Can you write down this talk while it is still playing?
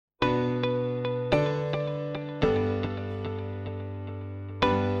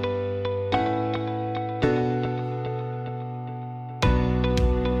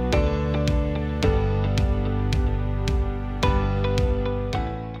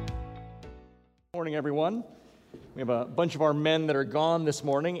Morning, everyone. We have a bunch of our men that are gone this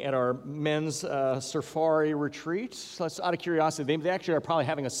morning at our men's safari retreat. So that's out of curiosity. They actually are probably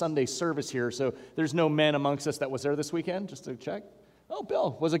having a Sunday service here, so there's no men amongst us that was there this weekend, just to check. Oh,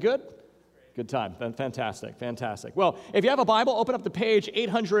 Bill, was it good? Good time. Fantastic, fantastic. Well, if you have a Bible, open up to page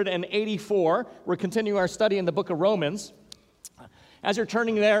 884. We're continuing our study in the book of Romans. As you're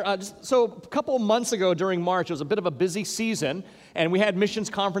turning there, so a couple months ago during March, it was a bit of a busy season, and we had missions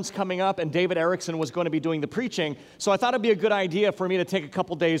conference coming up, and David Erickson was going to be doing the preaching. So I thought it'd be a good idea for me to take a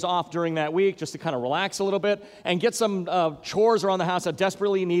couple days off during that week just to kind of relax a little bit and get some chores around the house that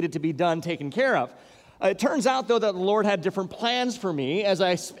desperately needed to be done, taken care of. It turns out, though, that the Lord had different plans for me as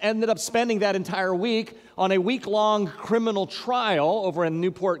I ended up spending that entire week on a week-long criminal trial over in the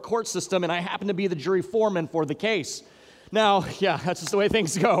Newport court system, and I happened to be the jury foreman for the case. Now, yeah, that's just the way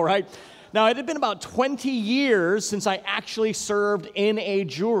things go, right? Now, it had been about 20 years since I actually served in a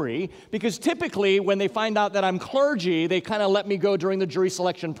jury, because typically when they find out that I'm clergy, they kind of let me go during the jury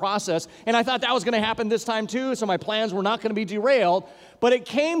selection process, and I thought that was going to happen this time too, so my plans were not going to be derailed, but it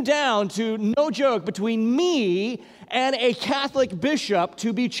came down to, no joke, between me and a Catholic bishop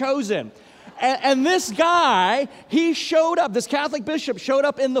to be chosen. And this guy, this Catholic bishop showed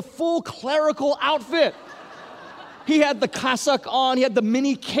up in the full clerical outfit. He had the cassock on, he had the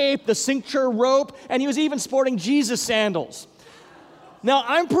mini cape, the cincture rope, and he was even sporting Jesus sandals. Now,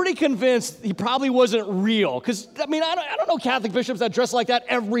 I'm pretty convinced he probably wasn't real, because, I don't know Catholic bishops that dress like that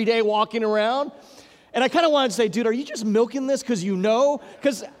every day walking around. And I kind of wanted to say, dude, are you just milking this because you know?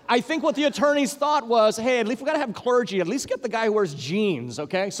 Because I think what the attorneys thought was, hey, at least we got to have clergy, at least get the guy who wears jeans,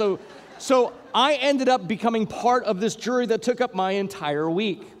 okay? So I ended up becoming part of this jury that took up my entire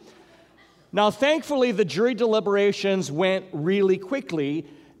week. Now, thankfully, the jury deliberations went really quickly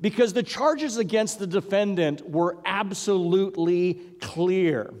because the charges against the defendant were absolutely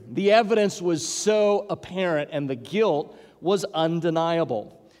clear. The evidence was so apparent and the guilt was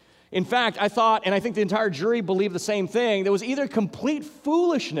undeniable. In fact, I thought, and I think the entire jury believed the same thing, there was either complete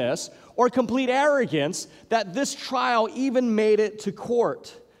foolishness or complete arrogance that this trial even made it to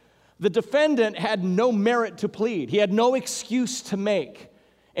court. The defendant had no merit to plead. He had no excuse to make.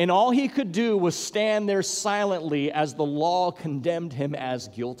 And all he could do was stand there silently as the law condemned him as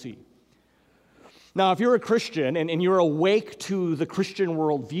guilty. Now, if you're a Christian and you're awake to the Christian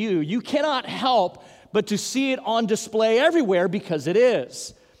worldview, you cannot help but to see it on display everywhere because it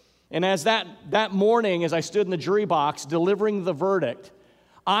is. And as that morning, as I stood in the jury box delivering the verdict,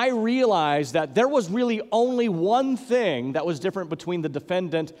 I realized that there was really only one thing that was different between the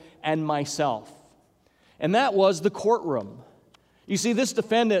defendant and myself. And that was the courtroom. You see, this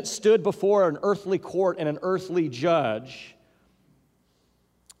defendant stood before an earthly court and an earthly judge.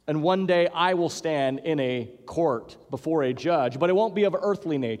 And one day I will stand in a court before a judge, but it won't be of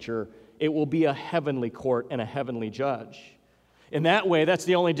earthly nature. It will be a heavenly court and a heavenly judge. In that way, that's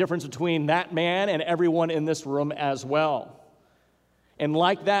the only difference between that man and everyone in this room as well. And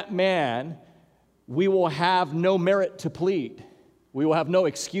like that man, we will have no merit to plead. We will have no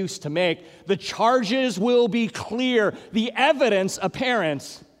excuse to make. The charges will be clear, the evidence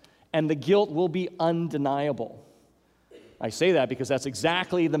apparent, and the guilt will be undeniable. I say that because that's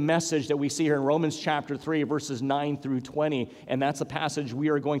exactly the message that we see here in Romans chapter 3, verses 9 through 20, and that's a passage we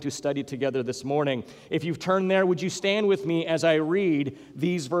are going to study together this morning. If you've turned there, would you stand with me as I read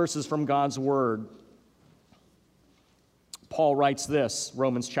these verses from God's Word? Paul writes this,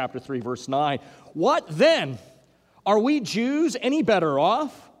 Romans chapter 3, verse 9. What then? Are we Jews any better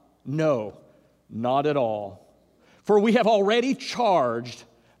off? No, not at all. For we have already charged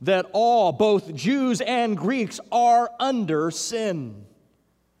that all, both Jews and Greeks, are under sin.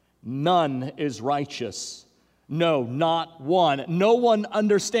 None is righteous. No, not one. No one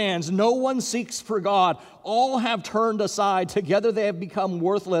understands. No one seeks for God. All have turned aside. Together they have become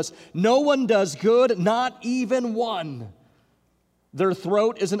worthless. No one does good, not even one. Their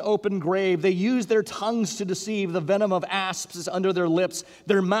throat is an open grave. They use their tongues to deceive. The venom of asps is under their lips.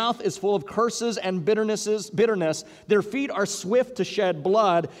 Their mouth is full of curses and bitterness. Their feet are swift to shed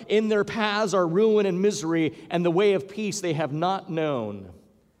blood. In their paths are ruin and misery, and the way of peace they have not known.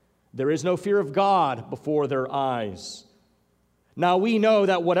 There is no fear of God before their eyes. Now we know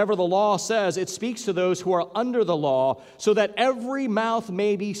that whatever the law says, it speaks to those who are under the law, so that every mouth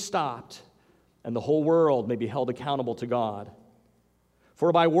may be stopped, and the whole world may be held accountable to God.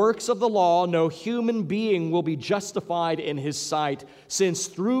 For by works of the law, no human being will be justified in his sight, since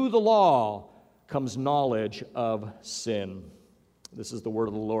through the law comes knowledge of sin. This is the word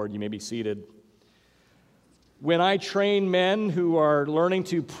of the Lord. You may be seated. When I train men who are learning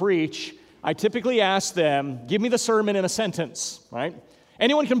to preach, I typically ask them, give me the sermon in a sentence, right?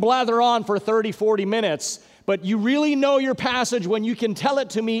 Anyone can blather on for 30, 40 minutes, but you really know your passage when you can tell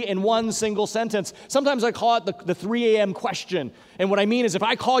it to me in one single sentence. Sometimes I call it the 3 a.m. question. And what I mean is if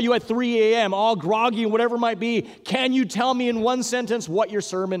I call you at 3 a.m., all groggy, whatever it might be, can you tell me in one sentence what your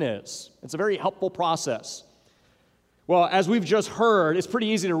sermon is? It's a very helpful process. Well, as we've just heard, it's pretty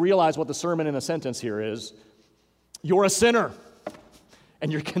easy to realize what the sermon in a sentence here is. You're a sinner,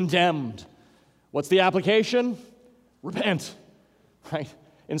 and you're condemned. What's the application? Repent, right?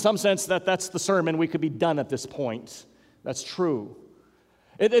 In some sense, that's the sermon. We could be done at this point. That's true.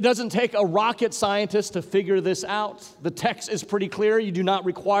 It doesn't take a rocket scientist to figure this out. The text is pretty clear. You do not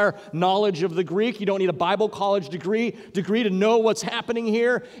require knowledge of the Greek. You don't need a Bible college degree to know what's happening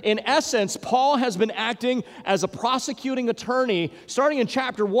here. In essence, Paul has been acting as a prosecuting attorney starting in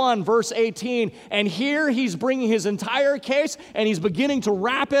chapter 1, verse 18. And here he's bringing his entire case and he's beginning to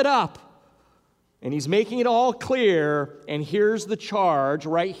wrap it up. And he's making it all clear. And here's the charge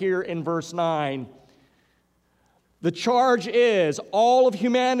right here in verse 9. The charge is all of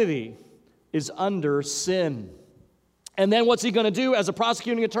humanity is under sin. And then what's he going to do as a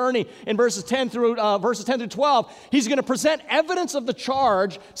prosecuting attorney in verses 10 through 12? He's going to present evidence of the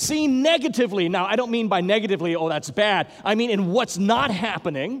charge seen negatively. Now, I don't mean by negatively, oh, that's bad. I mean in what's not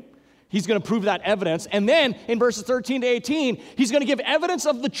happening. He's going to prove that evidence. And then in verses 13 to 18, he's going to give evidence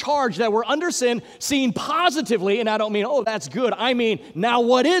of the charge that we're under sin seen positively. And I don't mean, oh, that's good. I mean, now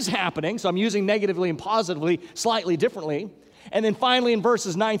what is happening? So I'm using negatively and positively slightly differently. And then finally in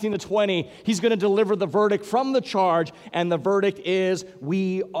verses 19 to 20, he's going to deliver the verdict from the charge. And the verdict is,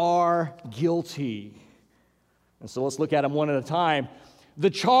 we are guilty. And so let's look at them one at a time. The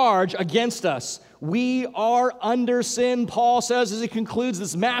charge against us. We are under sin, Paul says as he concludes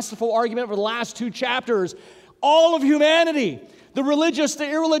this masterful argument for the last 2 chapters. All of humanity, the religious, the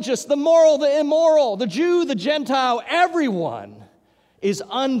irreligious, the moral, the immoral, the Jew, the Gentile, everyone is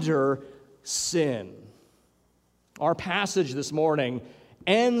under sin. Our passage this morning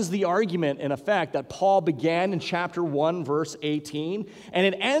ends the argument, in effect, that Paul began in chapter 1, verse 18, and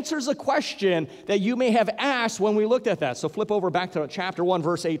it answers a question that you may have asked when we looked at that. So flip over back to chapter 1,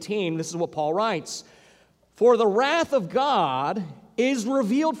 verse 18. This is what Paul writes. For the wrath of God is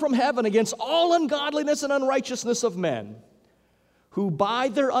revealed from heaven against all ungodliness and unrighteousness of men, who by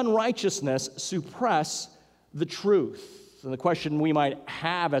their unrighteousness suppress the truth. And the question we might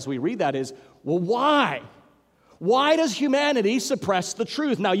have as we read that is, well, why? Why does humanity suppress the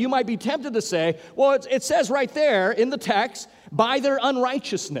truth? Now, you might be tempted to say, well, it says right there in the text, by their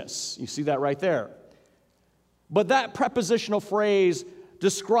unrighteousness. You see that right there. But that prepositional phrase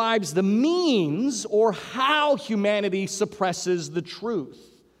describes the means or how humanity suppresses the truth.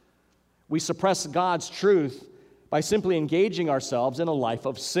 We suppress God's truth by simply engaging ourselves in a life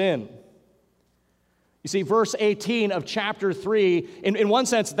of sin. You see, verse 18 of chapter 3, in one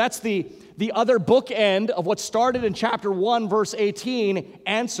sense, that's the other bookend of what started in chapter 1, verse 18,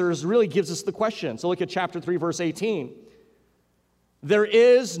 really gives us the question. So look at chapter 3, verse 18. There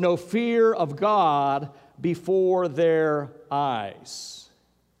is no fear of God before their eyes.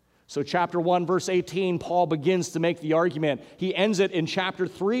 So chapter 1, verse 18, Paul begins to make the argument. He ends it in chapter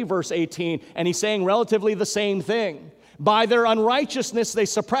 3, verse 18, and he's saying relatively the same thing. By their unrighteousness, they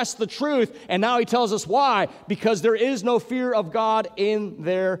suppress the truth. And now he tells us why. Because there is no fear of God in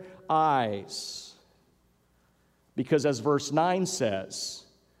their eyes. Because as verse 9 says,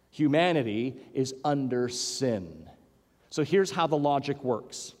 humanity is under sin. So here's how the logic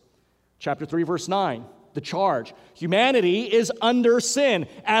works. Chapter 3, verse 9. The charge. Humanity is under sin.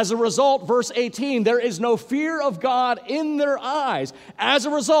 As a result, verse 18, there is no fear of God in their eyes. As a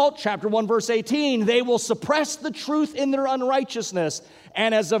result, chapter 1, verse 18, they will suppress the truth in their unrighteousness.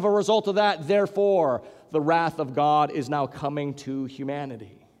 And as of a result of that, therefore, the wrath of God is now coming to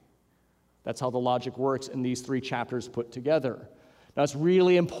humanity. That's how the logic works in these 3 chapters put together. Now, it's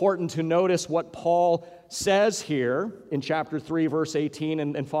really important to notice what Paul says here in chapter 3, verse 18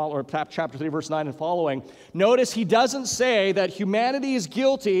 and follow, or chapter 3, verse 9 and following. Notice he doesn't say that humanity is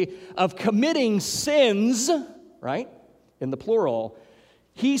guilty of committing sins, right, in the plural.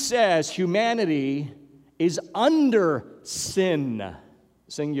 He says humanity is under sin,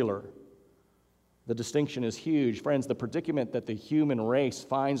 singular. The distinction is huge. Friends, the predicament that the human race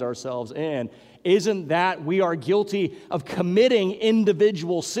finds ourselves in isn't that we are guilty of committing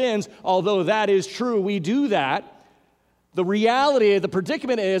individual sins, although that is true, we do that. The reality of the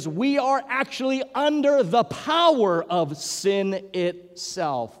predicament is we are actually under the power of sin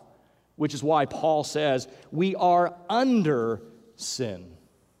itself, which is why Paul says we are under sin.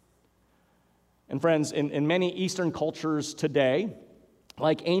 And friends, in many Eastern cultures today,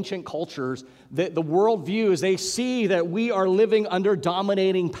 like ancient cultures, the worldview is they see that we are living under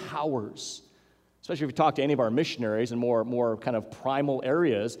dominating powers. Especially if you talk to any of our missionaries in more kind of primal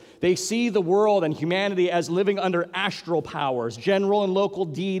areas, they see the world and humanity as living under astral powers, general and local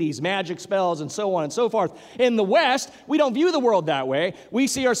deities, magic spells, and so on and so forth. In the West, we don't view the world that way. We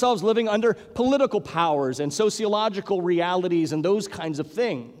see ourselves living under political powers and sociological realities and those kinds of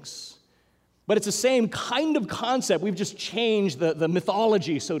things. But it's the same kind of concept. We've just changed the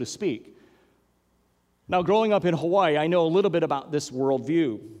mythology, so to speak. Now, growing up in Hawaii, I know a little bit about this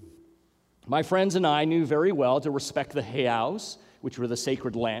worldview. My friends and I knew very well to respect the heiaus, which were the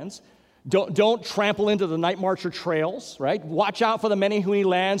sacred lands. Don't trample into the night marcher trails, right? Watch out for the Menehune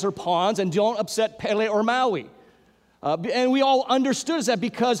lands or ponds, and don't upset Pele or Maui. And we all understood that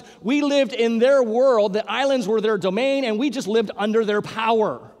because we lived in their world, the islands were their domain, and we just lived under their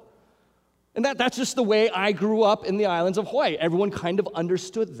power. And that's just the way I grew up in the islands of Hawaii. Everyone kind of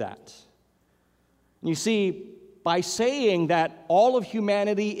understood that. And you see, by saying that all of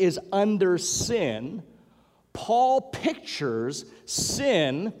humanity is under sin, Paul pictures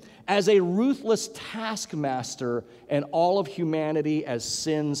sin as a ruthless taskmaster and all of humanity as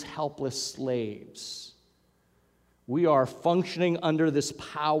sin's helpless slaves. We are functioning under this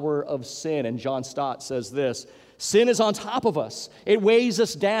power of sin. And John Stott says this: sin is on top of us. It weighs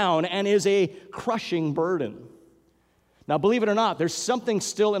us down and is a crushing burden. Now, believe it or not, there's something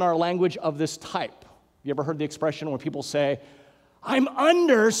still in our language of this type. You ever heard the expression when people say, I'm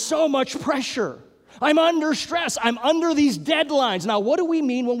under so much pressure. I'm under stress. I'm under these deadlines. Now, what do we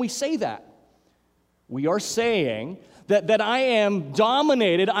mean when we say that? We are saying that I am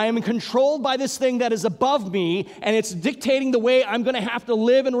dominated, I am controlled by this thing that is above me, and it's dictating the way I'm going to have to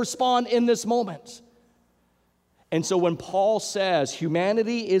live and respond in this moment. And so when Paul says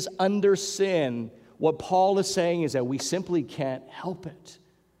humanity is under sin, what Paul is saying is that we simply can't help it.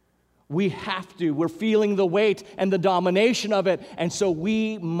 We have to. We're feeling the weight and the domination of it, and so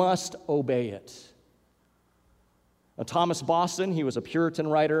we must obey it. Now, Thomas Boston, he was a Puritan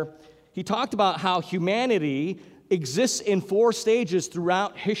writer. He talked about how humanity exists in 4 stages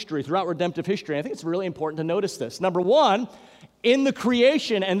throughout history, throughout redemptive history. I think it's really important to notice this. Number 1, in the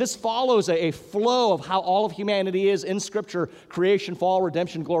creation, and this follows a flow of how all of humanity is in Scripture: creation, fall,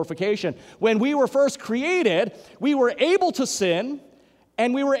 redemption, glorification. When we were first created, we were able to sin,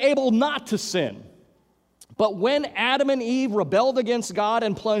 and we were able not to sin. But when Adam and Eve rebelled against God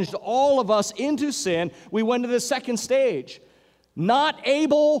and plunged all of us into sin, we went to the second stage: not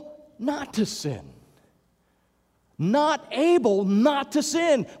able not to sin. Not able not to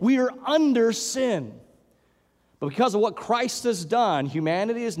sin. We are under sin. But because of what Christ has done,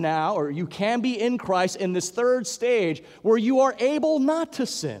 humanity is now, or you can be in Christ in this third stage where you are able not to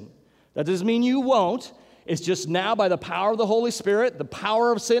sin. That doesn't mean you won't. It's just now by the power of the Holy Spirit, the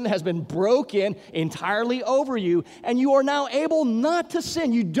power of sin has been broken entirely over you, and you are now able not to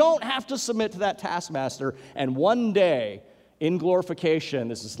sin. You don't have to submit to that taskmaster. And one day, in glorification,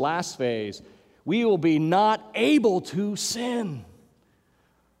 this is last phase, we will be not able to sin.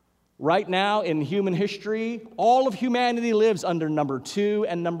 Right now in human history, all of humanity lives under number 2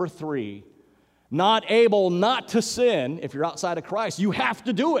 and number 3. Not able not to sin. If you're outside of Christ, you have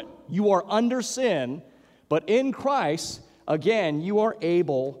to do it. You are under sin. But in Christ, again, you are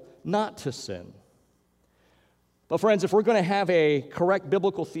able not to sin. But friends, if we're going to have a correct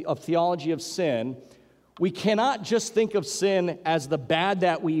biblical theology of sin, we cannot just think of sin as the bad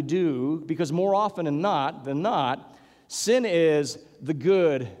that we do, because more often than not, sin is the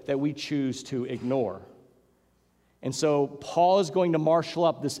good that we choose to ignore. And so Paul is going to marshal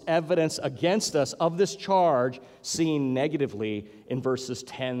up this evidence against us of this charge seen negatively in verses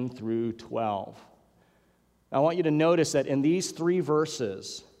 10 through 12. I want you to notice that in these 3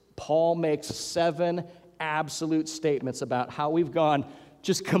 verses, Paul makes 7 absolute statements about how we've gone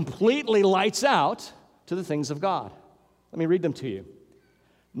just completely lights out to the things of God. Let me read them to you.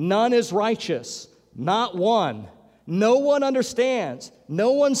 None is righteous, not one. No one understands.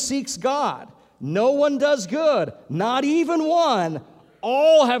 No one seeks God. No one does good, not even one.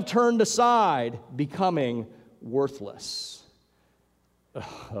 All have turned aside, becoming worthless.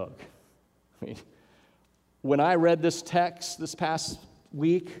 Ugh. When I read this text this past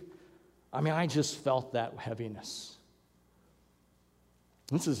week, I just felt that heaviness.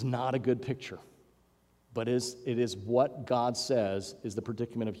 This is not a good picture, but it is what God says is the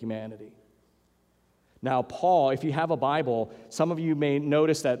predicament of humanity. Now, Paul, if you have a Bible, some of you may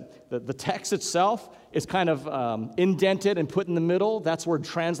notice that the text itself is kind of indented and put in the middle. That's where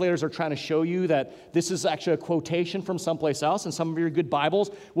translators are trying to show you that this is actually a quotation from someplace else. And some of your good Bibles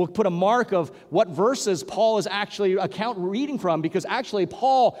will put a mark of what verses Paul is actually reading from, because actually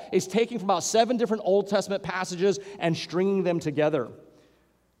Paul is taking from about 7 different Old Testament passages and stringing them together.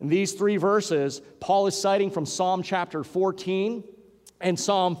 In these 3 verses, Paul is citing from Psalm chapter 14 and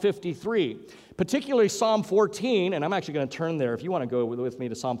Psalm 53. Particularly Psalm 14, and I'm actually going to turn there. If you want to go with me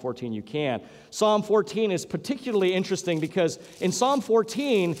to Psalm 14, you can. Psalm 14 is particularly interesting because in Psalm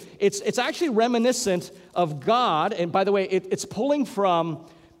 14, it's actually reminiscent of God. And by the way, it's pulling from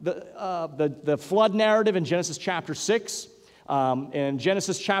the flood narrative in Genesis chapter 6. In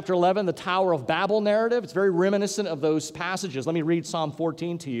Genesis chapter 11, the Tower of Babel narrative. It's very reminiscent of those passages. Let me read Psalm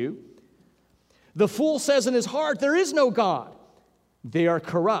 14 to you. The fool says in his heart, there is no God. They are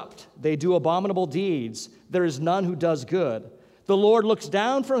corrupt. They do abominable deeds. There is none who does good. The Lord looks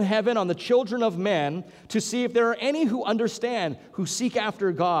down from heaven on the children of men to see if there are any who understand, who seek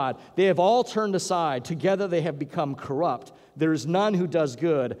after God. They have all turned aside. Together they have become corrupt. There is none who does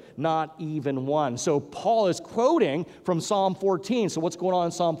good, not even one. So Paul is quoting from Psalm 14. So what's going on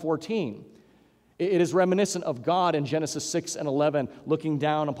in Psalm 14? It is reminiscent of God in Genesis 6 and 11, looking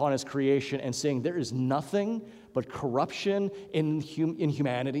down upon his creation and saying there is nothing but corruption in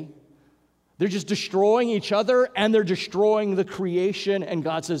humanity. They're just destroying each other, and they're destroying the creation, and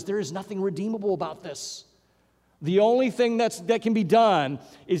God says, there is nothing redeemable about this. The only thing that can be done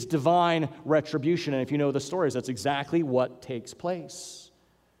is divine retribution, and if you know the stories, that's exactly what takes place.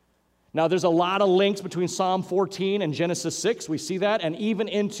 Now, there's a lot of links between Psalm 14 and Genesis 6. We see that, and even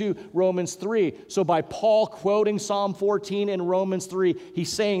into Romans 3. So by Paul quoting Psalm 14 in Romans 3,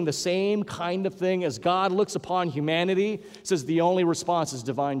 he's saying the same kind of thing as God looks upon humanity. He says the only response is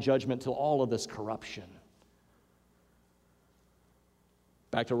divine judgment to all of this corruption.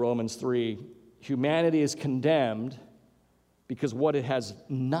 Back to Romans 3. Humanity is condemned because what it has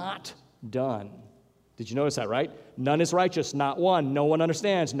not done. Did you notice that, right? None is righteous, not one. No one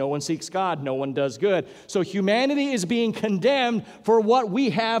understands. No one seeks God. No one does good. So humanity is being condemned for what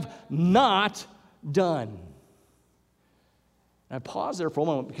we have not done. And I pause there for a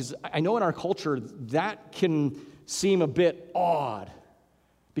moment because I know in our culture that can seem a bit odd.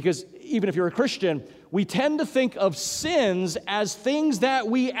 Because even if you're a Christian, we tend to think of sins as things that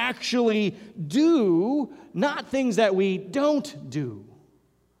we actually do, not things that we don't do.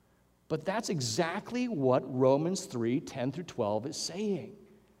 But that's exactly what Romans 3, 10 through 12 is saying.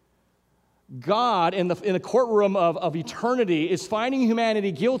 God, in the courtroom of eternity, is finding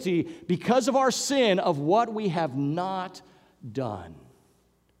humanity guilty because of our sin of what we have not done.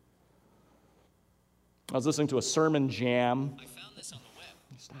 I was listening to a sermon jam. I found this on the web.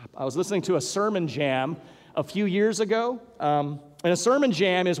 Stop. I was listening to a sermon jam a few years ago. And a sermon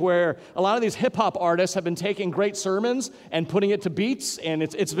jam is where a lot of these hip-hop artists have been taking great sermons and putting it to beats, and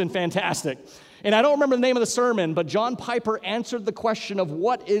it's been fantastic. And I don't remember the name of the sermon, but John Piper answered the question of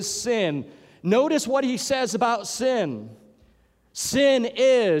what is sin. Notice what he says about sin. Sin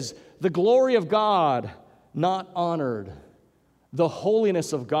is the glory of God not honored, the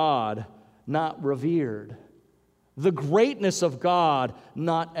holiness of God not revered, the greatness of God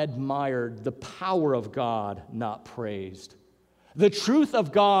not admired, the power of God not praised, the truth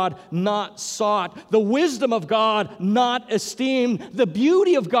of God not sought, the wisdom of God not esteemed, the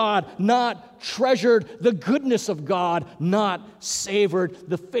beauty of God not treasured, the goodness of God not savored,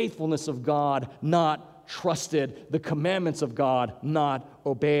 the faithfulness of God not trusted, the commandments of God not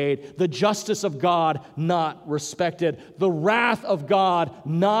obeyed, the justice of God not respected, the wrath of God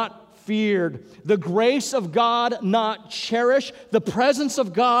not feared, the grace of God not cherished, the presence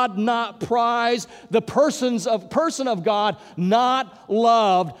of God not prized, the person of God not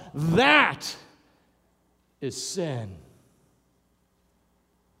loved. That is sin.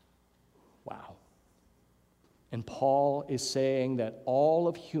 Wow. And Paul is saying that all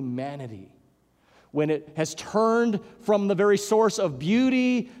of humanity, when it has turned from the very source of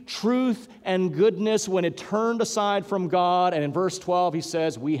beauty, truth, and goodness, when it turned aside from God, and in verse 12 he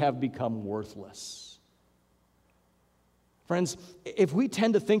says, we have become worthless. Friends, if we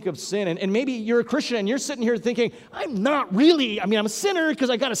tend to think of sin, and maybe you're a Christian and you're sitting here thinking, I'm not really, I'm a sinner because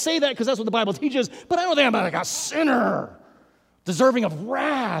I got to say that because that's what the Bible teaches, but I don't think I'm like a sinner, deserving of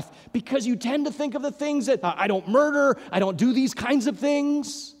wrath, because you tend to think of the things that I don't murder, I don't do these kinds of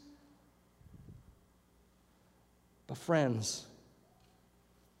things. But friends,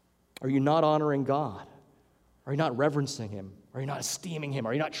 are you not honoring God? Are you not reverencing Him? Are you not esteeming Him?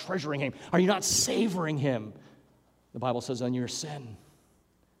 Are you not treasuring Him? Are you not savoring Him? The Bible says on your sin.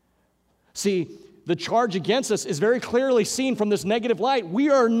 See, the charge against us is very clearly seen from this negative light. We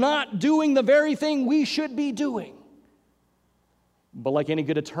are not doing the very thing we should be doing. But like any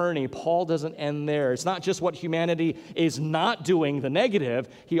good attorney, Paul doesn't end there. It's not just what humanity is not doing, the negative.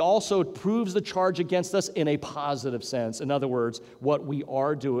 He also proves the charge against us in a positive sense. In other words, what we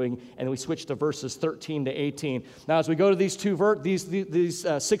are doing. And we switch to verses 13 to 18. Now, as we go to these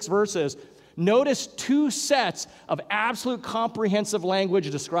 6 verses, notice 2 sets of absolute comprehensive language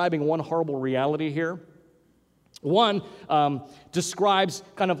describing one horrible reality here. One describes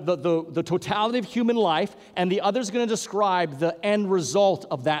kind of the totality of human life, and the other is going to describe the end result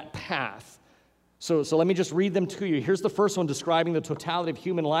of that path. So let me just read them to you. Here's the first one describing the totality of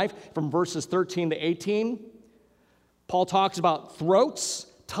human life from verses 13 to 18. Paul talks about throats,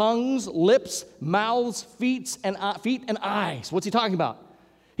 tongues, lips, mouths, feet, and eyes. What's he talking about?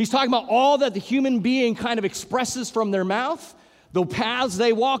 He's talking about all that the human being kind of expresses from their mouth, the paths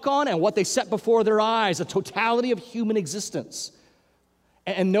they walk on, and what they set before their eyes, the totality of human existence.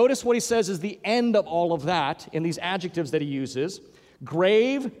 And notice what he says is the end of all of that in these adjectives that he uses: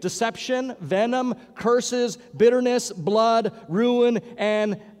 grave, deception, venom, curses, bitterness, blood, ruin,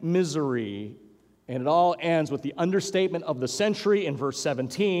 and misery. And it all ends with the understatement of the century in verse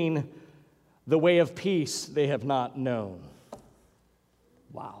 17, the way of peace they have not known.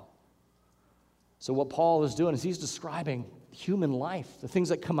 Wow. So what Paul is doing is he's describing human life, the things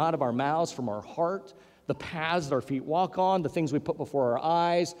that come out of our mouths, from our heart, the paths that our feet walk on, the things we put before our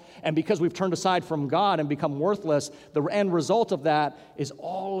eyes. And because we've turned aside from God and become worthless, the end result of that is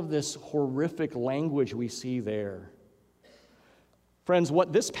all of this horrific language we see there. Friends,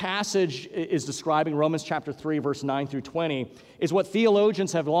 what this passage is describing, Romans chapter 3, verse 9 through 20, is what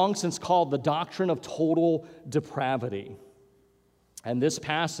theologians have long since called the doctrine of total depravity. And this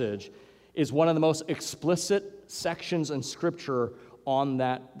passage is one of the most explicit sections in Scripture on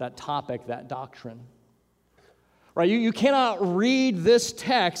that topic, that doctrine. Right? You cannot read this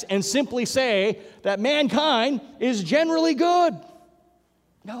text and simply say that mankind is generally good.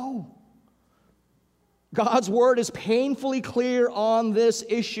 No. God's word is painfully clear on this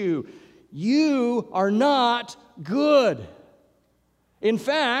issue. You are not good. In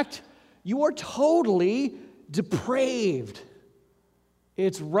fact, you are totally depraved.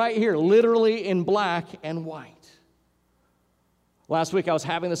 It's right here, literally in black and white. Last week, I was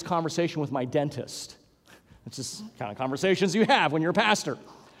having this conversation with my dentist. It's just kind of conversations you have when you're a pastor.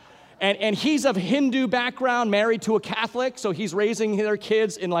 And he's of Hindu background, married to a Catholic, so he's raising their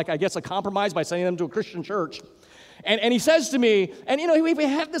kids in, like, I guess, a compromise by sending them to a Christian church. And he says to me, and, we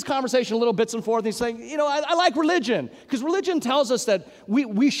have this conversation a little bits and forth, and he's saying, I like religion, because religion tells us that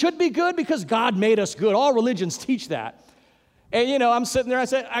we should be good because God made us good. All religions teach that. And, I'm sitting there, I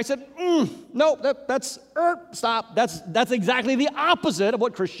said, no, stop. That's exactly the opposite of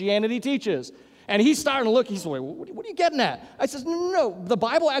what Christianity teaches. And he's starting to look, he's like, what are you getting at? I said, no, the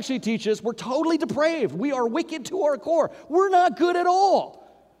Bible actually teaches we're totally depraved. We are wicked to our core. We're not good at all.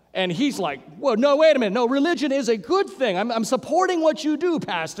 And he's like, well, no, wait a minute. No, religion is a good thing. I'm supporting what you do,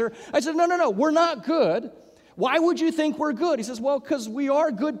 Pastor. I said, no, we're not good. Why would you think we're good? He says, well, because we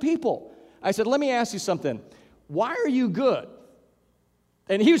are good people. I said, let me ask you something. Why are you good?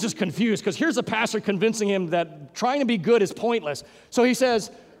 And he was just confused because here's a pastor convincing him that trying to be good is pointless. So he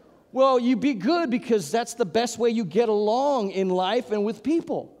says, well, you be good because that's the best way you get along in life and with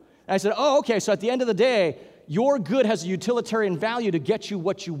people. And I said, oh, okay, so at the end of the day, your good has a utilitarian value to get you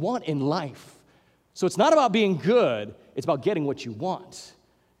what you want in life. So it's not about being good, it's about getting what you want.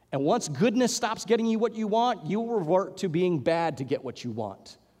 And once goodness stops getting you what you want, you will revert to being bad to get what you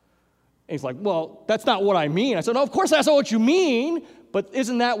want. And he's like, well, that's not what I mean. I said, no, of course that's not what you mean, but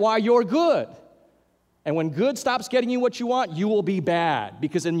isn't that why you're good? And when good stops getting you what you want, you will be bad,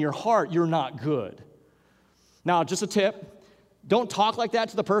 because in your heart, you're not good. Now, just a tip, don't talk like that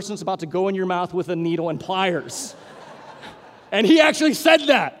to the person that's about to go in your mouth with a needle and pliers. And he actually said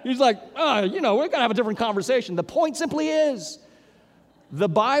that. He's like, we're going to have a different conversation. The point simply is, the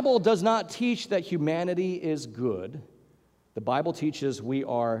Bible does not teach that humanity is good. The Bible teaches we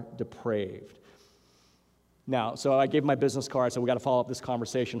are depraved. Now, so I gave him my business card, so we got to follow up this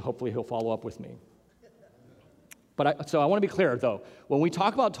conversation. Hopefully he'll follow up with me. So I want to be clear, though. When we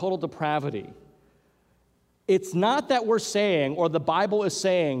talk about total depravity, it's not that we're saying, or the Bible is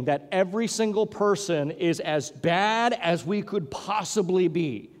saying, that every single person is as bad as we could possibly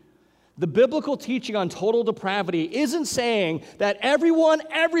be. The biblical teaching on total depravity isn't saying that everyone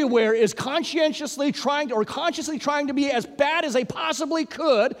everywhere is consciously trying to be as bad as they possibly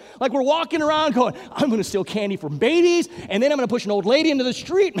could, like we're walking around going, I'm going to steal candy from babies, and then I'm going to push an old lady into the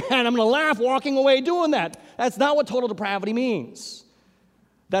street, man, I'm going to laugh walking away doing that. That's not what total depravity means.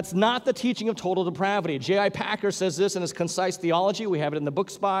 That's not the teaching of total depravity. J.I. Packer says this in his Concise Theology. We have it in the book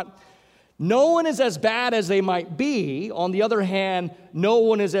spot. No one is as bad as they might be. On the other hand, no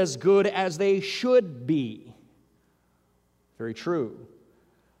one is as good as they should be. Very true.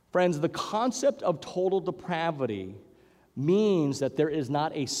 Friends, the concept of total depravity means that there is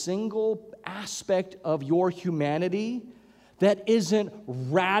not a single aspect of your humanity that isn't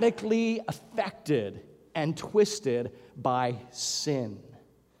radically affected and twisted by sin.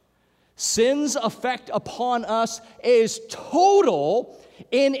 Sin's effect upon us is total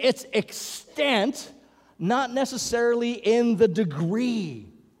in its extent, not necessarily in the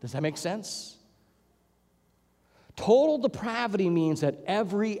degree. Does that make sense? Total depravity means that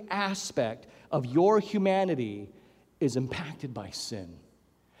every aspect of your humanity is impacted by sin,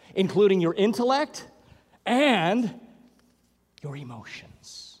 including your intellect and your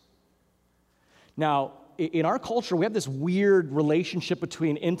emotions. Now, in our culture, we have this weird relationship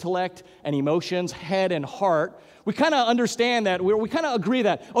between intellect and emotions, head and heart. We kind of understand that. We kind of agree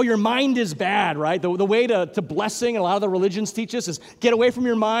that, oh, your mind is bad, right? The way to blessing, and a lot of the religions teach us, is get away from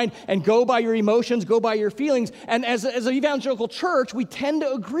your mind and go by your emotions, go by your feelings. And as an evangelical church, we tend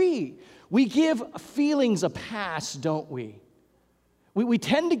to agree. We give feelings a pass, don't we? We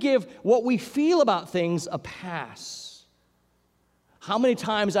tend to give what we feel about things a pass. How many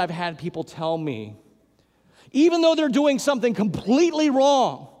times I've had people tell me, even though they're doing something completely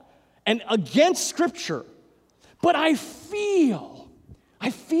wrong and against Scripture, but I feel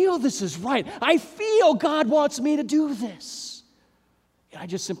this is right. I feel God wants me to do this. And I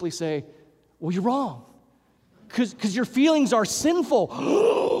just simply say, well, you're wrong, because your feelings are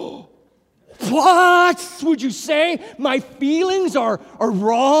sinful. What? Would you say my feelings are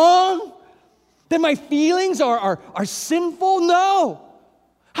wrong? That my feelings are sinful? No.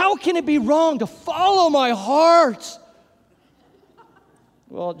 How can it be wrong to follow my heart?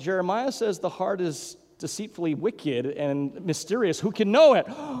 Well, Jeremiah says the heart is deceitfully wicked and mysterious. Who can know it?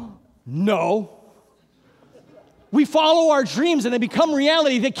 No. We follow our dreams and they become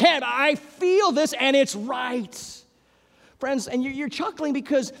reality. They can't. I feel this and it's right. Friends, and you're chuckling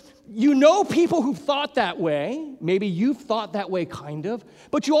because you know people who've thought that way. Maybe you've thought that way, kind of.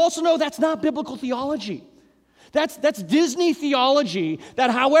 But you also know that's not biblical theology. That's Disney theology,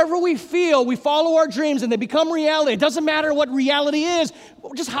 that however we feel, we follow our dreams and they become reality. It doesn't matter what reality is,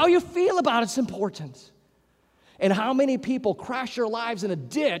 just how you feel about it's important. And how many people crash their lives in a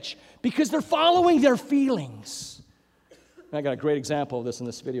ditch because they're following their feelings. I got a great example of this in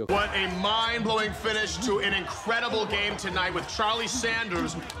this video. What a mind-blowing finish to an incredible game tonight with Charlie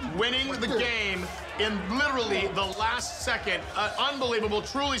Sanders winning the game in literally the last second. Unbelievable,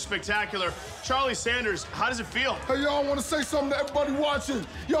 truly spectacular. Charlie Sanders, how does it feel? Hey, y'all, I want to say something to everybody watching.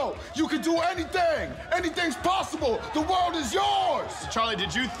 Yo, you can do anything. Anything's possible. The world is yours. Charlie,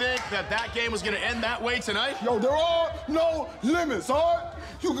 did you think that game was going to end that way tonight? Yo, there are no limits, all right?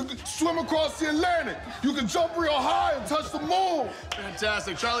 You can swim across the Atlantic. You can jump real high and touch the moon.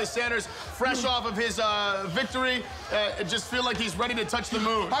 Fantastic. Charlie Sanders, fresh off of his victory, just feel like he's ready to touch the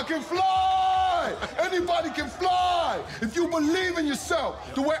moon. I can fly. Anybody can fly. If you believe in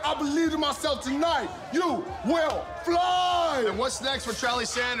yourself the way I believe in myself tonight, you will fly. And what's next for Charlie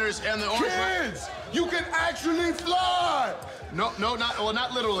Sanders and the Orange? Kids, you can actually fly. No,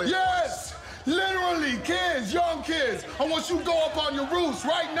 not literally. Yes. Literally, kids, young kids, I want you to go up on your roofs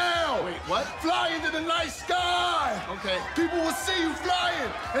right now. Wait, what? Fly into the night sky. Okay. People will see you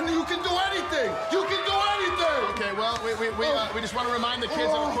flying, and you can do anything. You can do anything. Okay, well, we just want to remind the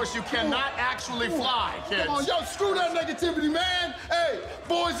kids that, of course, you cannot actually fly, kids. Come on, yo, screw that negativity, man. Hey,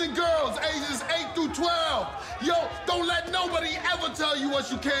 boys and girls, ages 8 through 12. Yo, don't let nobody ever tell you what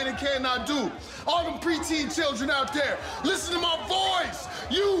you can and cannot do. All them preteen children out there, listen to my voice.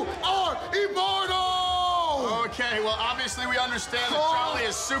 You are immortal! Okay, well, obviously we understand that Charlie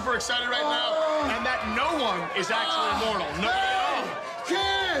is super excited right now and that no one is actually immortal. No. Hey,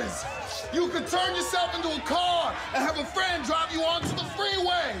 kids, you can turn yourself into a car and have a friend drive you onto the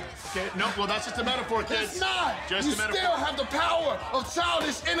freeway. Okay, no, well, that's just a metaphor, kids. It's not. Just you a metaphor. Still have the power of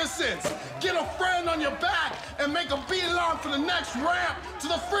childish innocence. Get a friend on your back and make a beeline for the next ramp to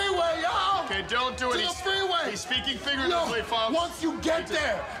the freeway, y'all. Okay, don't do it. To the freeway. He's speaking figuratively, folks. Once you get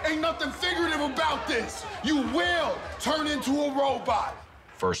there, ain't nothing figurative about this. You will turn into a robot.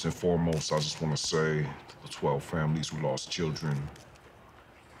 First and foremost, I just want to say to the 12 families who lost children,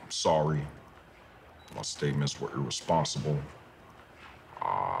 I'm sorry. My statements were irresponsible.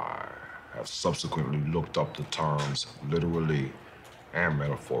 I have subsequently looked up the terms literally and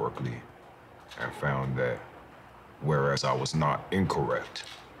metaphorically and found that whereas I was not incorrect,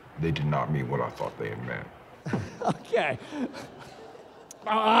 they did not mean what I thought they meant. Okay.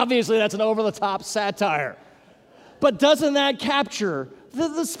 Obviously, that's an over-the-top satire. But doesn't that capture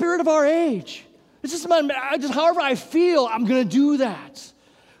the spirit of our age? It's just however I feel, I'm going to do that.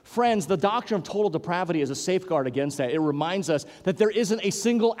 Friends, the doctrine of total depravity is a safeguard against that. It reminds us that there isn't a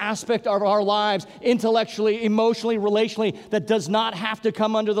single aspect of our lives, intellectually, emotionally, relationally, that does not have to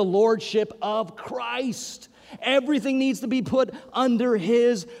come under the lordship of Christ. Everything needs to be put under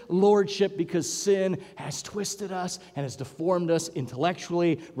his lordship because sin has twisted us and has deformed us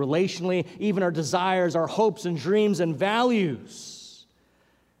intellectually, relationally, even our desires, our hopes and dreams and values.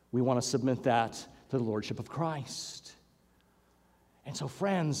 We want to submit that to the lordship of Christ. And so,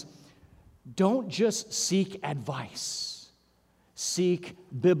 friends, don't just seek advice. Seek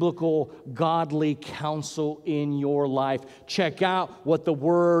biblical, godly counsel in your life. Check out what the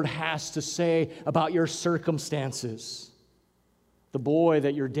Word has to say about your circumstances. The boy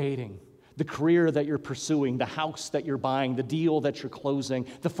that you're dating, the career that you're pursuing, the house that you're buying, the deal that you're closing,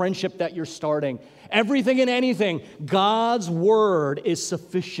 the friendship that you're starting. Everything and anything, God's Word is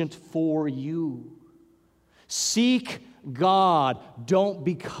sufficient for you. Seek God. Don't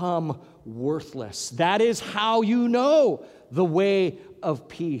become worthless. That is how you know the way of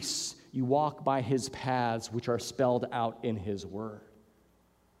peace. You walk by his paths, which are spelled out in his word.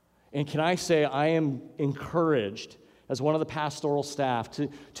 And can I say, I am encouraged as one of the pastoral staff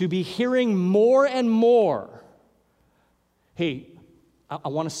to be hearing more and more, hey, I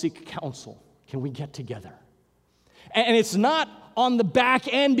want to seek counsel. Can we get together? And it's not on the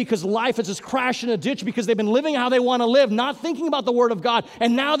back end because life has just crashed in a ditch because they've been living how they want to live, not thinking about the Word of God,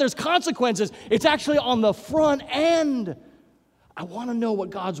 and now there's consequences. It's actually on the front end. I want to know what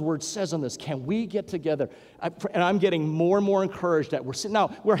God's Word says on this. Can we get together? And I'm getting more and more encouraged that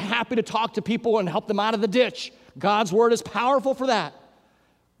we're happy to talk to people and help them out of the ditch. God's Word is powerful for that.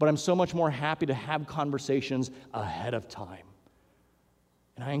 But I'm so much more happy to have conversations ahead of time.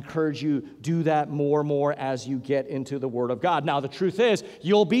 And I encourage you, do that more and more as you get into the Word of God. Now, the truth is,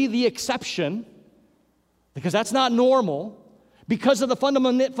 you'll be the exception, because that's not normal, because of the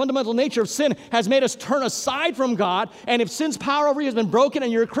fundamental nature of sin has made us turn aside from God. And if sin's power over you has been broken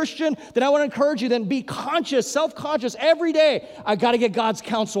and you're a Christian, then I want to encourage you, then be conscious, self-conscious every day. I got to get God's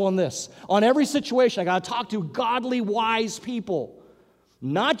counsel on this. On every situation, I got to talk to godly, wise people.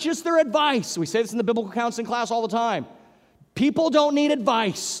 Not just their advice. We say this in the biblical counseling class all the time. People don't need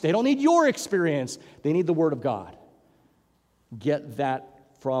advice. They don't need your experience. They need the Word of God. Get that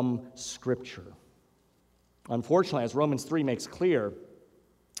from Scripture. Unfortunately, as Romans 3 makes clear,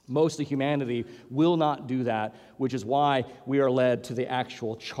 most of humanity will not do that, which is why we are led to the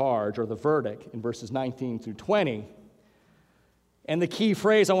actual charge or the verdict in verses 19 through 20. And the key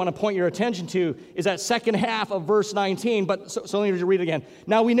phrase I want to point your attention to is that second half of verse 19, so let me read it again.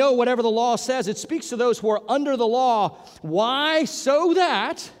 Now we know whatever the law says, it speaks to those who are under the law. Why? So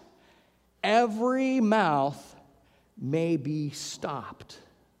that every mouth may be stopped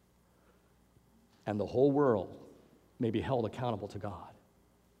and the whole world may be held accountable to God.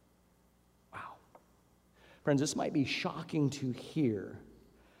 Wow. Friends, this might be shocking to hear,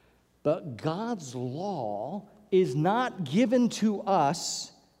 but God's law is not given to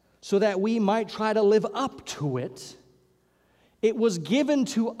us so that we might try to live up to it. It was given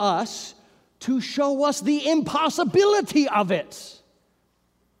to us to show us the impossibility of it.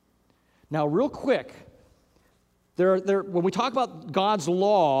 Now, real quick, when we talk about God's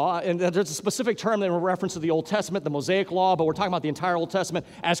law, and there's a specific term in reference to the Old Testament, the Mosaic Law, but we're talking about the entire Old Testament.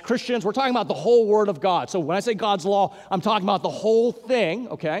 As Christians, we're talking about the whole Word of God. So when I say God's law, I'm talking about the whole thing,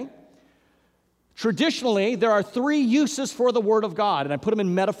 okay? Traditionally, there are three uses for the Word of God, and I put them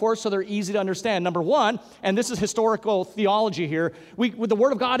in metaphors so they're easy to understand. Number one, and this is historical theology here, the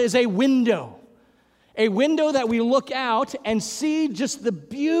Word of God is a window that we look out and see just the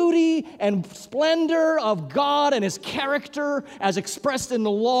beauty and splendor of God and His character as expressed in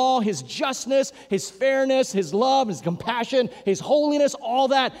the law, His justness, His fairness, His love, His compassion, His holiness, all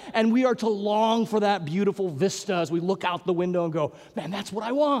that, and we are to long for that beautiful vista as we look out the window and go, man, that's what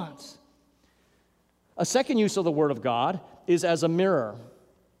I want. A second use of the Word of God is as a mirror.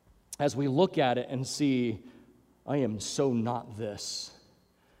 As we look at it and see, I am so not this.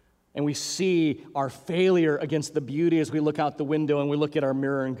 And we see our failure against the beauty as we look out the window and we look at our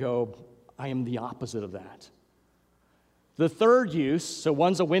mirror and go, I am the opposite of that. The third use, so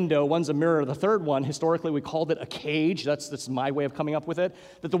one's a window, one's a mirror. The third one, historically, we called it a cage. That's my way of coming up with it.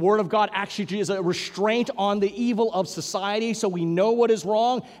 That the Word of God actually is a restraint on the evil of society, so we know what is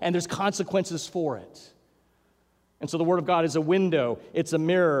wrong and there's consequences for it. And so the Word of God is a window, it's a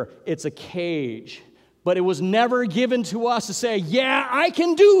mirror, it's a cage. But it was never given to us to say, yeah, I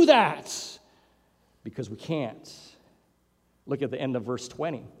can do that, because we can't. Look at the end of verse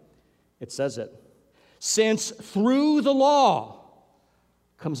 20. It says it. Since through the law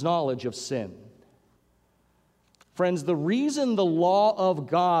comes knowledge of sin. Friends, the reason the law of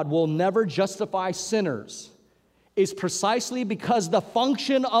God will never justify sinners is precisely because the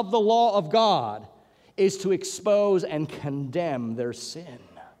function of the law of God is to expose and condemn their sin.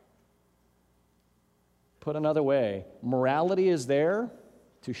 Put another way, morality is there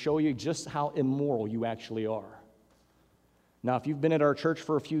to show you just how immoral you actually are. Now, if you've been at our church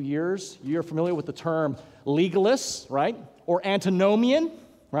for a few years, you're familiar with the term legalist, right? Or antinomian,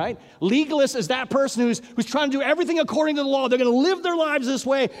 right? Legalist is that person who's trying to do everything according to the law. They're going to live their lives this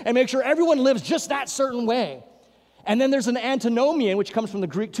way and make sure everyone lives just that certain way. And then there's an antinomian, which comes from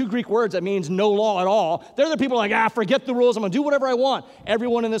the two Greek words that means no law at all. They're the people like, forget the rules. I'm going to do whatever I want.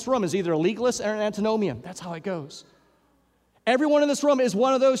 Everyone in this room is either a legalist or an antinomian. That's how it goes. Everyone in this room is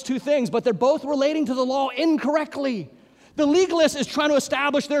one of those two things, but they're both relating to the law incorrectly. The legalist is trying to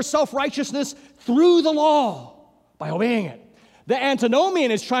establish their self-righteousness through the law by obeying it. The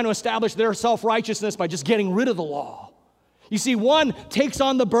antinomian is trying to establish their self-righteousness by just getting rid of the law. You see, one takes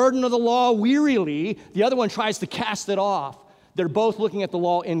on the burden of the law wearily. The other one tries to cast it off. They're both looking at the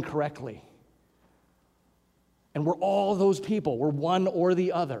law incorrectly. And we're all those people. We're one or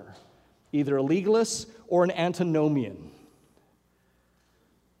the other, either a legalist or an antinomian.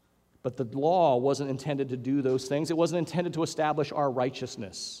 But the law wasn't intended to do those things. It wasn't intended to establish our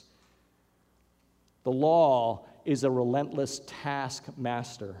righteousness. The law is a relentless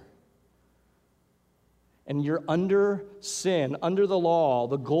taskmaster. And you're under sin, under the law.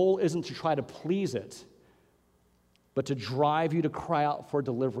 The goal isn't to try to please it, but to drive you to cry out for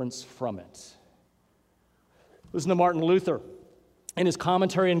deliverance from it. Listen to Martin Luther. In his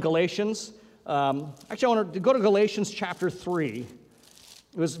commentary in Galatians, I want to go to Galatians chapter 3.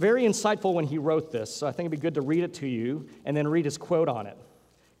 It was very insightful when he wrote this, so I think it'd be good to read it to you and then read his quote on it.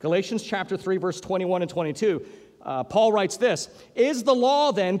 Galatians chapter 3, verse 21 and 22. Paul writes this, "Is the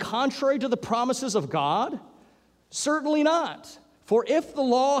law then contrary to the promises of God? Certainly not. For if the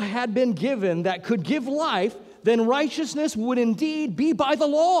law had been given that could give life, then righteousness would indeed be by the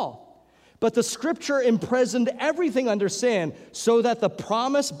law. But the Scripture imprisoned everything under sin, so that the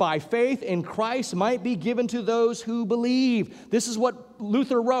promise by faith in Christ might be given to those who believe." This is what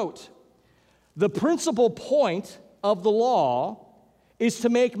Luther wrote. The principal point of the law is to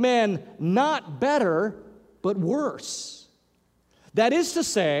make men not better, but worse. That is to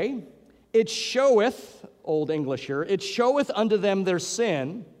say, it showeth, Old English here, it showeth unto them their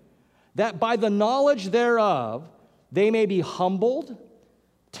sin, that by the knowledge thereof they may be humbled,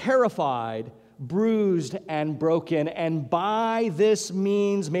 terrified, bruised, and broken, and by this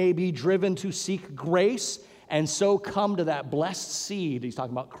means may be driven to seek grace, and so come to that blessed seed. He's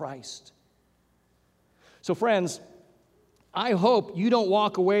talking about Christ. So friends, I hope you don't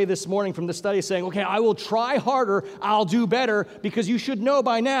walk away this morning from the study saying, okay, I will try harder, I'll do better, because you should know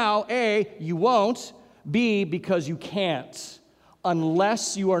by now, A, you won't, B, because you can't,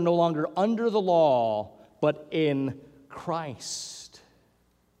 unless you are no longer under the law, but in Christ.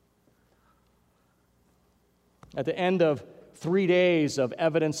 At the end of 3 days of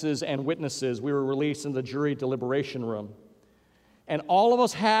evidences and witnesses, we were released in the jury deliberation room. And all of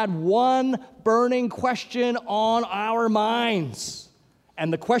us had one burning question on our minds.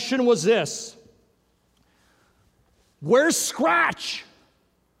 And the question was this: where's Scratch?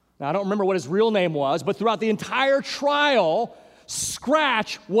 Now, I don't remember what his real name was, but throughout the entire trial,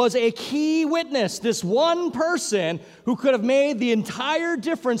 Scratch was a key witness, this one person who could have made the entire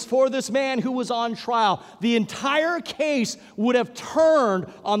difference for this man who was on trial. The entire case would have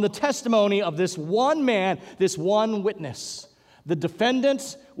turned on the testimony of this one man, this one witness. The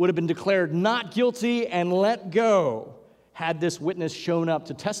defendants would have been declared not guilty and let go had this witness shown up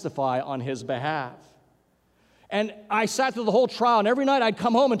to testify on his behalf. And I sat through the whole trial, and every night I'd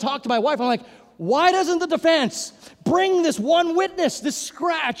come home and talk to my wife. I'm like, why doesn't the defense bring this one witness, this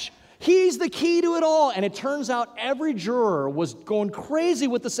Scratch? He's the key to it all. And it turns out every juror was going crazy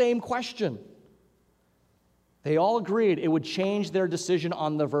with the same question. They all agreed it would change their decision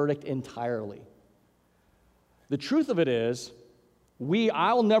on the verdict entirely. The truth of it is,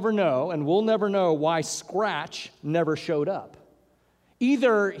 I'll never know, and we'll never know why Scratch never showed up.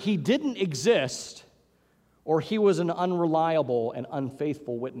 Either he didn't exist, or he was an unreliable and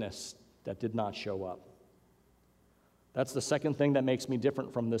unfaithful witness that did not show up. That's the second thing that makes me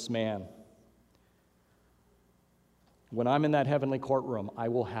different from this man. When I'm in that heavenly courtroom, I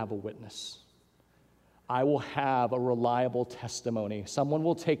will have a witness. I will have a reliable testimony. Someone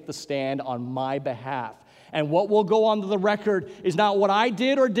will take the stand on my behalf And what will go on the record is not what I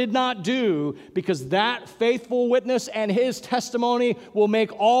did or did not do, because that faithful witness and his testimony will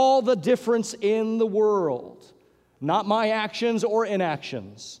make all the difference in the world. Not my actions or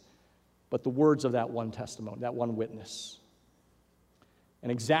inactions, but the words of that one testimony, that one witness.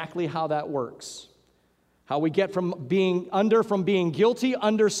 And exactly how that works, how we get from being guilty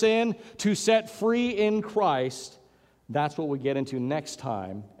under sin to set free in Christ, that's what we get into next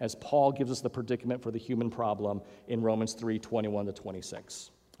time as Paul gives us the predicament for the human problem in Romans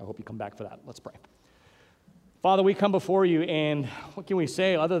 3:21-26. I hope you come back for that. Let's pray. Father, we come before you, and what can we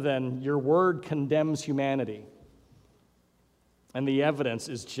say other than your word condemns humanity? And the evidence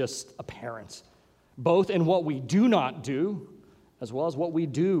is just apparent, both in what we do not do as well as what we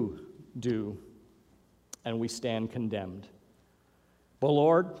do. And we stand condemned. But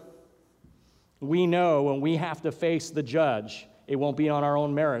Lord, we know when we have to face the judge, it won't be on our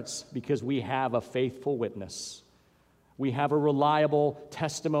own merits because we have a faithful witness. We have a reliable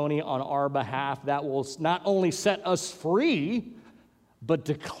testimony on our behalf that will not only set us free, but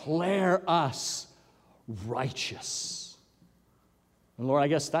declare us righteous. And Lord, I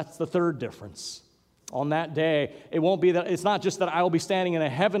guess that's the third difference. On that day, it's not just that I will be standing in a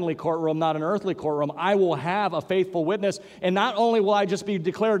heavenly courtroom, not an earthly courtroom. I will have a faithful witness, and not only will I just be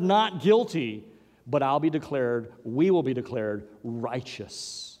declared not guilty, but we will be declared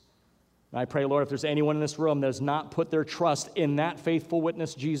righteous. And I pray, Lord, if there's anyone in this room that has not put their trust in that faithful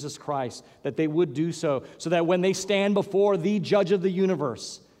witness, Jesus Christ, that they would do so that when they stand before the judge of the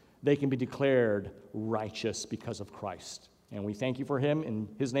universe, they can be declared righteous because of Christ. And we thank you for him. In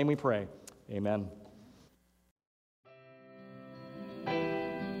his name we pray. Amen.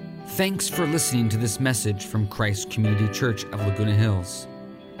 Thanks for listening to this message from Christ Community Church of Laguna Hills.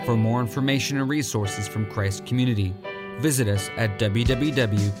 For more information and resources from Christ Community, visit us at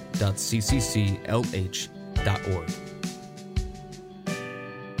www.ccclh.org.